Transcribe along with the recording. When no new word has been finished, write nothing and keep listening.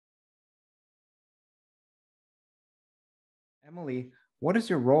Emily, what is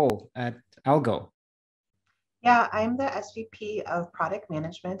your role at Algo? Yeah, I'm the SVP of product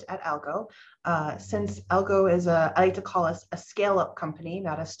management at Algo. Since Algo is I like to call us a scale-up company,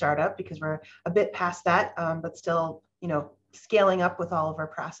 not a startup, because we're a bit past that, but still, scaling up with all of our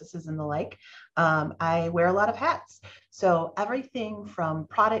processes and the like. I wear a lot of hats. So everything from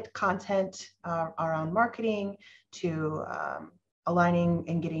product content around marketing to aligning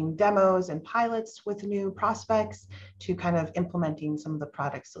and getting demos and pilots with new prospects to kind of implementing some of the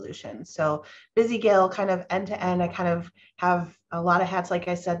product solutions. So busy Gale, kind of end to end. I kind of have a lot of hats, like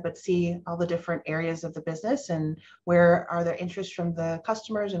I said, but see all the different areas of the business and where are there interests from the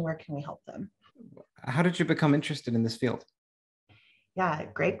customers and where can we help them. How did you become interested in this field? Yeah,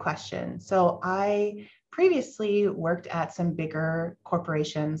 great question. So I previously worked at some bigger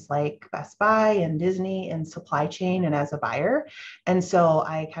corporations like Best Buy and Disney in supply chain and as a buyer. And so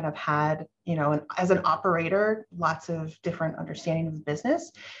I kind of had, as an operator, lots of different understanding of the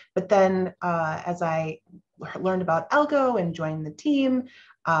business. But then as I learned about Algo and joined the team,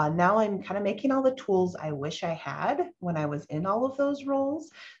 now I'm kind of making all the tools I wish I had when I was in all of those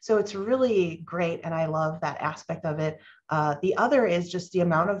roles. So it's really great. And I love that aspect of it. The other is just the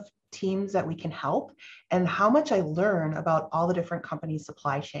amount of teams that we can help and how much I learn about all the different companies'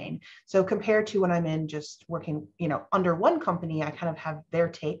 supply chain. So compared to when I'm in just working, under one company, I kind of have their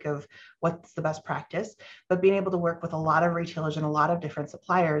take of what's the best practice, but being able to work with a lot of retailers and a lot of different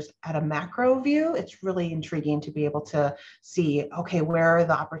suppliers at a macro view, it's really intriguing to be able to see, okay, where are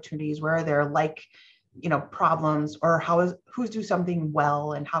the opportunities, where are there problems, or who's do something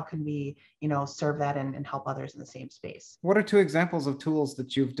well and how can we serve that and help others in the same space. What are two examples of tools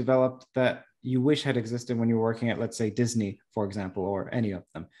that you've developed that you wish had existed when you were working at, let's say, Disney, for example, or any of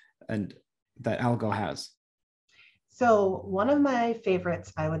them, and that Algo has? So one of my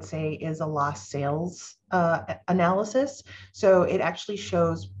favorites, I would say, is a lost sales analysis. So it actually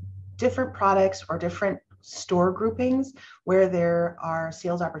shows different products or different store groupings where there are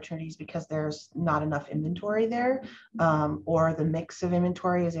sales opportunities because there's not enough inventory there, or the mix of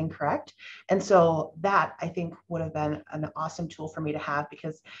inventory is incorrect. And so that, I think, would have been an awesome tool for me to have,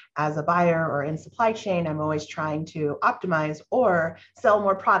 because as a buyer or in supply chain, I'm always trying to optimize or sell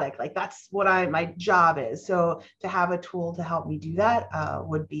more product. Like that's what my job is. So to have a tool to help me do that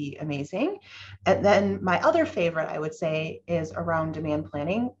would be amazing. And then my other favorite, I would say, is around demand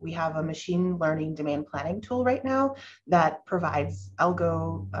planning. We have a machine learning demand planning tool right now that provides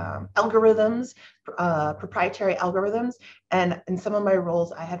algorithms, proprietary algorithms. And in some of my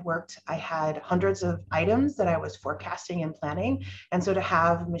roles I had hundreds of items that I was forecasting and planning. And so to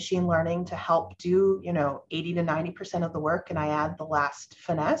have machine learning to help do, 80 to 90% of the work, and I add the last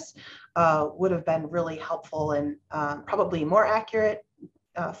finesse, would have been really helpful and probably more accurate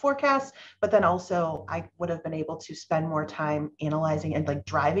forecasts, but then also I would have been able to spend more time analyzing and like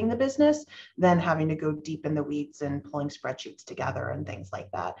driving the business than having to go deep in the weeds and pulling spreadsheets together and things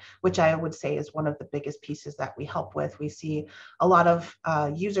like that, which I would say is one of the biggest pieces that we help with. We see a lot of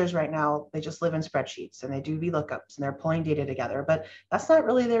users right now, they just live in spreadsheets and they do VLOOKUPs and they're pulling data together, but that's not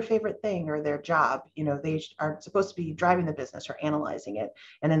really their favorite thing or their job. They are supposed to be driving the business or analyzing it.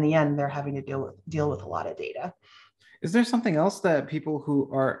 And in the end, they're having to deal with a lot of data. Is there something else that people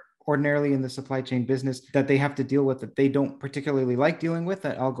who are ordinarily in the supply chain business that they have to deal with that they don't particularly like dealing with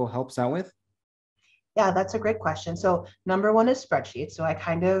that Algo helps out with? Yeah, that's a great question. So number one is spreadsheets. So I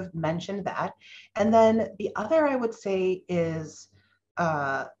kind of mentioned that. And then the other I would say is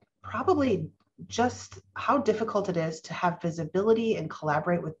probably just how difficult it is to have visibility and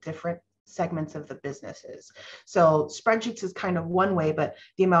collaborate with different segments of the businesses. So spreadsheets is kind of one way, but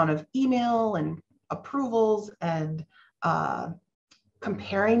the amount of email and approvals and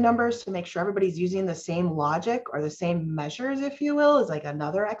comparing numbers to make sure everybody's using the same logic or the same measures, if you will, is like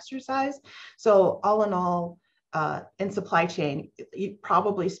another exercise. So all in all, in supply chain, you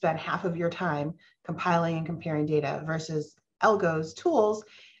probably spend half of your time compiling and comparing data versus Algo's tools.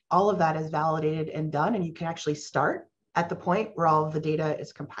 All of that is validated and done, and you can actually start at the point where all of the data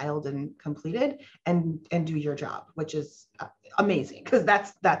is compiled and completed and do your job, which is amazing, because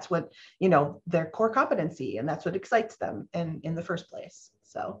that's what, their core competency, and that's what excites them in the first place.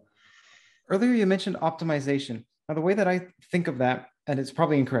 So earlier you mentioned optimization. Now, the way that I think of that, and it's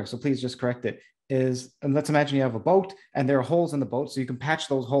probably incorrect, so please just correct it, is, and let's imagine you have a boat and there are holes in the boat, so you can patch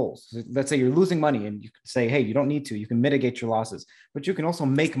those holes. So let's say you're losing money and you can say, hey, you don't need to, you can mitigate your losses, but you can also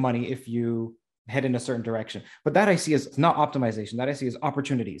make money if you head in a certain direction. But that I see as not optimization, that I see as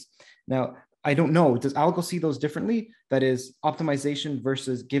opportunities. Now, I don't know, does Algo see those differently? That is optimization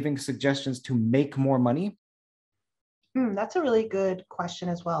versus giving suggestions to make more money? That's a really good question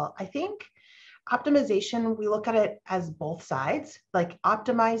as well. I think Optimization, we look at it as both sides, like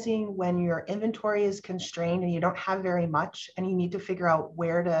optimizing when your inventory is constrained and you don't have very much and you need to figure out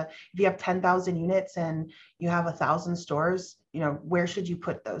where to, if you have 10,000 units and you have 1,000 stores, where should you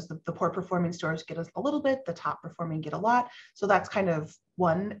put those? The poor performing stores get a little bit, the top performing get a lot. So that's kind of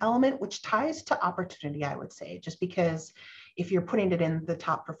one element, which ties to opportunity, I would say, just because if you're putting it in the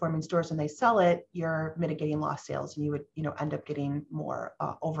top performing stores and they sell it, you're mitigating lost sales and you would, end up getting more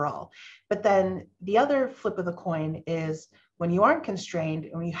overall. But then the other flip of the coin is when you aren't constrained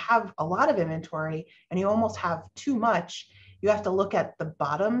and when you have a lot of inventory and you almost have too much, you have to look at the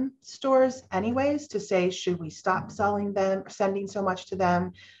bottom stores anyways to say, should we stop selling them, sending so much to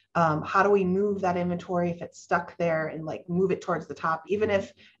them? How do we move that inventory if it's stuck there and like move it towards the top, even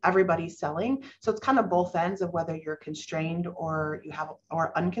if everybody's selling? So it's kind of both ends of whether you're constrained or you have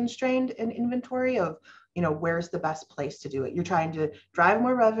or unconstrained in inventory of, where's the best place to do it. You're trying to drive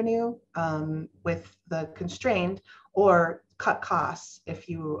more revenue with the constrained or cut costs if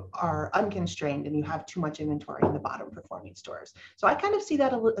you are unconstrained and you have too much inventory in the bottom performing stores. So I kind of see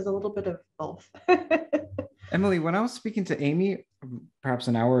that as a little bit of both. Emily, when I was speaking to Amy, perhaps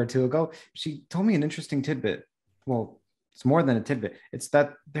an hour or two ago, she told me an interesting tidbit. Well, it's more than a tidbit. It's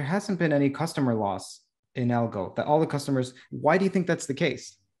that there hasn't been any customer loss in Algo, that all the customers, why do you think that's the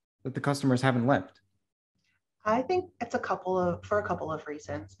case? That the customers haven't left? I think it's for a couple of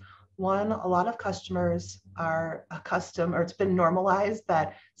reasons. One, a lot of customers are accustomed, or it's been normalized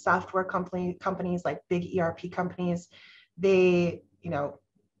that software companies like big ERP companies, they,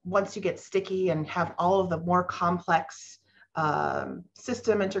 once you get sticky and have all of the more complex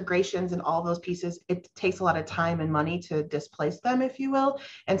system integrations and all those pieces, it takes a lot of time and money to displace them, if you will.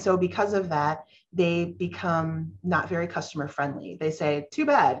 And so because of that, they become not very customer friendly. They say, too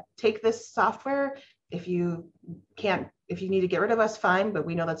bad, take this software. If you need to get rid of us, fine, but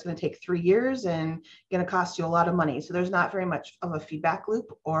we know that's going to take 3 years and going to cost you a lot of money. So there's not very much of a feedback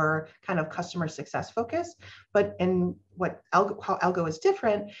loop or kind of customer success focus. But in how Algo is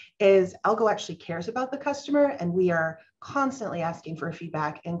different is Algo actually cares about the customer, and we are constantly asking for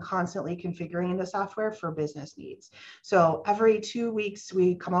feedback and constantly configuring the software for business needs. So every 2 weeks,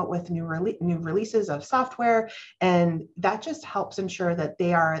 we come out with new releases of software, and that just helps ensure that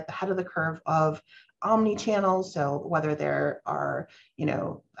they are at the head of the curve of omnichannel. So whether there are,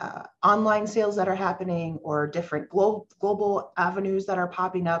 online sales that are happening or different global avenues that are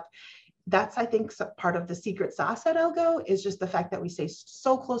popping up, that's, I think, part of the secret sauce at Algo is just the fact that we stay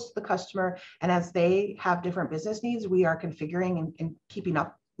so close to the customer. And as they have different business needs, we are configuring and keeping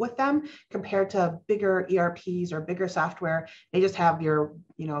up with them compared to bigger ERPs or bigger software. They just have your,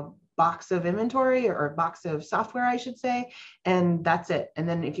 box of inventory or box of software, I should say, and that's it. And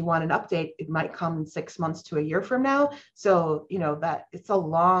then if you want an update, it might come 6 months to a year from now. So, that it's a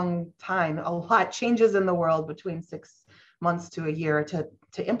long time. A lot changes in the world between 6 months to a year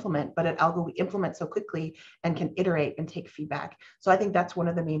to implement, but at Algo, we implement so quickly and can iterate and take feedback. So I think that's one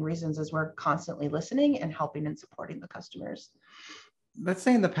of the main reasons is we're constantly listening and helping and supporting the customers. Let's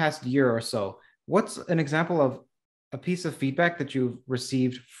say in the past year or so, what's an example of a piece of feedback that you've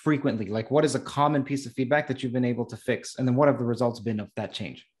received frequently? Like, what is a common piece of feedback that you've been able to fix? And then what have the results been of that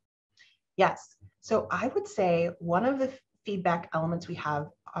change? Yes. So I would say one of the feedback elements we have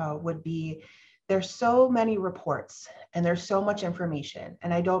would be there's so many reports and there's so much information.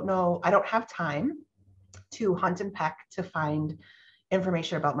 And I don't have time to hunt and peck to find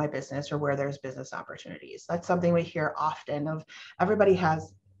information about my business or where there's business opportunities. That's something we hear often of. Everybody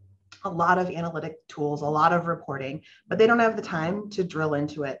has a lot of analytic tools, a lot of reporting, but they don't have the time to drill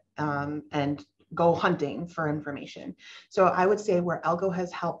into it and go hunting for information. So I would say where Algo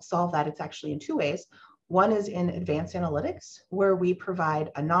has helped solve that, it's actually in 2 ways. One is in advanced analytics, where we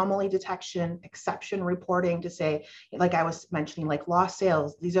provide anomaly detection, exception reporting to say, like I was mentioning, like lost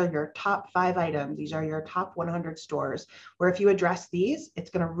sales, these are your top 5 items, these are your top 100 stores, where if you address these, it's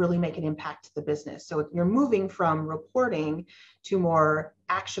going to really make an impact to the business. So you're moving from reporting to more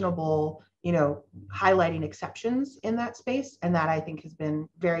actionable, highlighting exceptions in that space. And that I think has been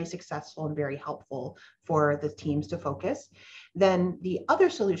very successful and very helpful for the teams to focus. Then the other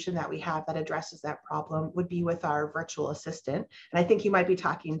solution that we have that addresses that problem would be with our virtual assistant. And I think you might be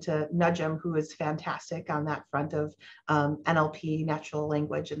talking to Nudgem, who is fantastic on that front of NLP, natural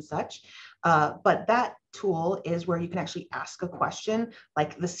language and such. But that tool is where you can actually ask a question,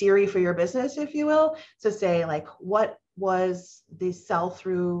 like the Siri for your business, if you will, to say like, what was the sell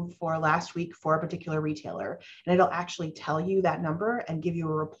through for last week for a particular retailer. And it'll actually tell you that number and give you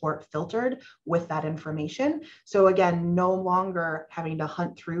a report filtered with that information. So again, no longer having to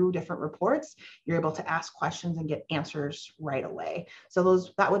hunt through different reports, you're able to ask questions and get answers right away. So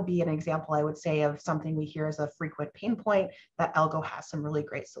that would be an example, I would say, of something we hear as a frequent pain point that Algo has some really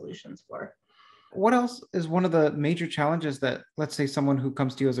great solutions for. What else is one of the major challenges that, let's say, someone who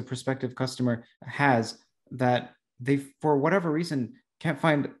comes to you as a prospective customer has that they, for whatever reason, can't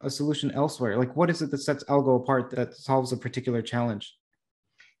find a solution elsewhere? Like, what is it that sets Algo apart that solves a particular challenge?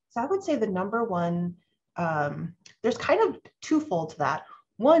 So I would say the number one, there's kind of twofold to that.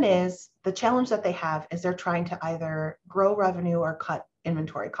 One is the challenge that they have is they're trying to either grow revenue or cut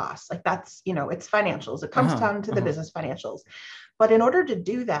inventory costs. Like that's, it's financials. It comes down to the business financials. But in order to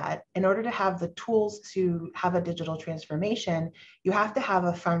do that, in order to have the tools to have a digital transformation, you have to have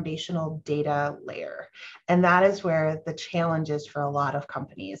a foundational data layer. And that is where the challenge is for a lot of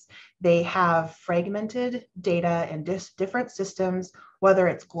companies. They have fragmented data in different systems, whether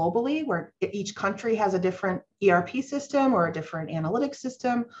it's globally, where each country has a different ERP system or a different analytics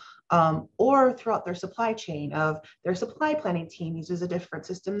system, or throughout their supply chain of their supply planning team uses a different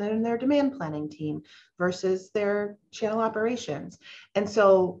system than their demand planning team versus their channel operations. And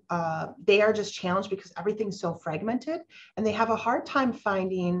so they are just challenged because everything's so fragmented, and they have a hard time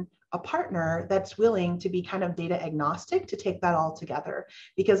finding a partner that's willing to be kind of data agnostic to take that all together.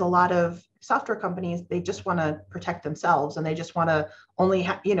 Because a lot of software companies, they just want to protect themselves and they just want to only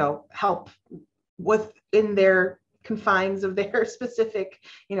help within their confines of their specific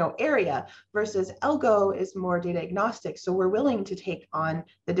area, versus Algo is more data agnostic. So we're willing to take on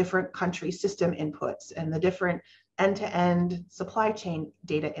the different country system inputs and the different end-to-end supply chain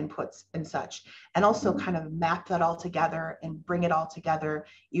data inputs and such, and also kind of map that all together and bring it all together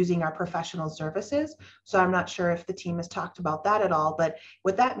using our professional services. So I'm not sure if the team has talked about that at all, but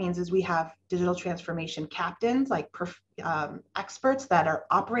what that means is we have digital transformation captains, like experts that are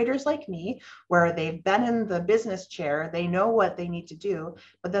operators like me, where they've been in the business chair, they know what they need to do,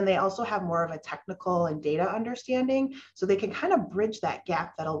 but then they also have more of a technical and data understanding. So they can kind of bridge that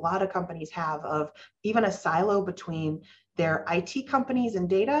gap that a lot of companies have of even a silo between their IT companies and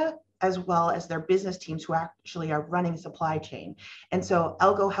data as well as their business teams who actually are running supply chain. And so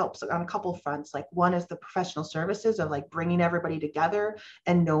Algo helps on a couple fronts. Like one is the professional services of like bringing everybody together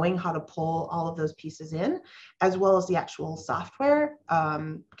and knowing how to pull all of those pieces in, as well as the actual software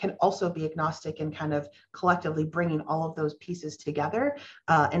can also be agnostic and kind of collectively bringing all of those pieces together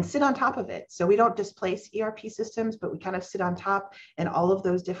and sit on top of it. So we don't displace ERP systems, but we kind of sit on top, and all of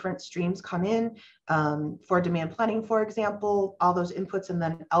those different streams come in for demand planning, for example, all those inputs, and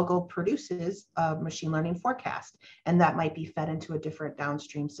then Algo produces a machine learning forecast, and that might be fed into a different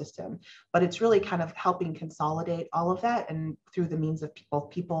downstream system. But it's really kind of helping consolidate all of that, and through the means of both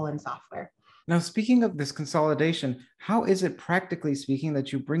people and software. Now, speaking of this consolidation, how is it practically speaking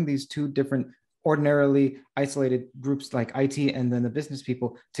that you bring these two different ordinarily isolated groups like IT and then the business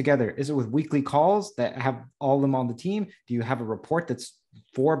people together? Is it with weekly calls that have all of them on the team? Do you have a report that's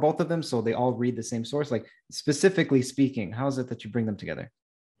for both of them so they all read the same source? Like, specifically speaking, how is it that you bring them together?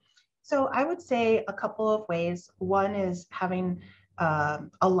 So I would say a couple of ways. One is having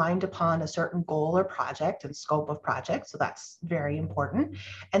aligned upon a certain goal or project and scope of project. So that's very important.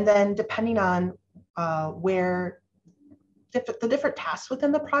 And then depending on where the different tasks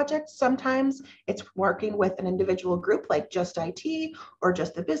within the project, sometimes it's working with an individual group like just IT or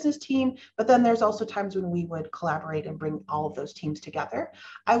just the business team, but then there's also times when we would collaborate and bring all of those teams together.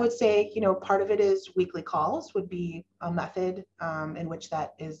 I would say, part of it is weekly calls would be a method in which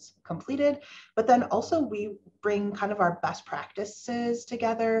that is completed, but then also we bring kind of our best practices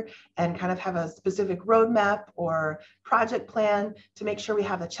together and kind of have a specific roadmap or project plan to make sure we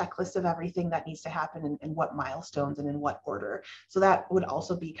have a checklist of everything that needs to happen and what milestones and in what order. So that would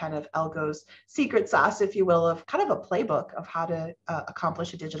also be kind of Algo's secret sauce, if you will, of kind of a playbook of how to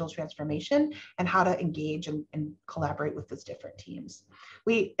accomplish a digital transformation and how to engage and collaborate with those different teams.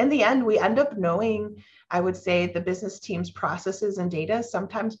 In the end, we end up knowing, I would say, the business team's processes and data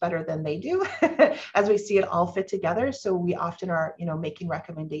sometimes better than they do as we see it all fit together. So we often are, making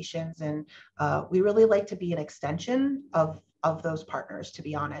recommendations, and we really like to be an extension of those partners, to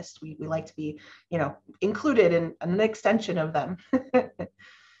be honest. We like to be, included in an extension of them.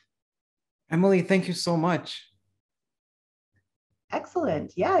 Emily, thank you so much.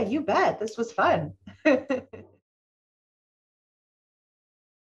 Excellent. Yeah, you bet. This was fun.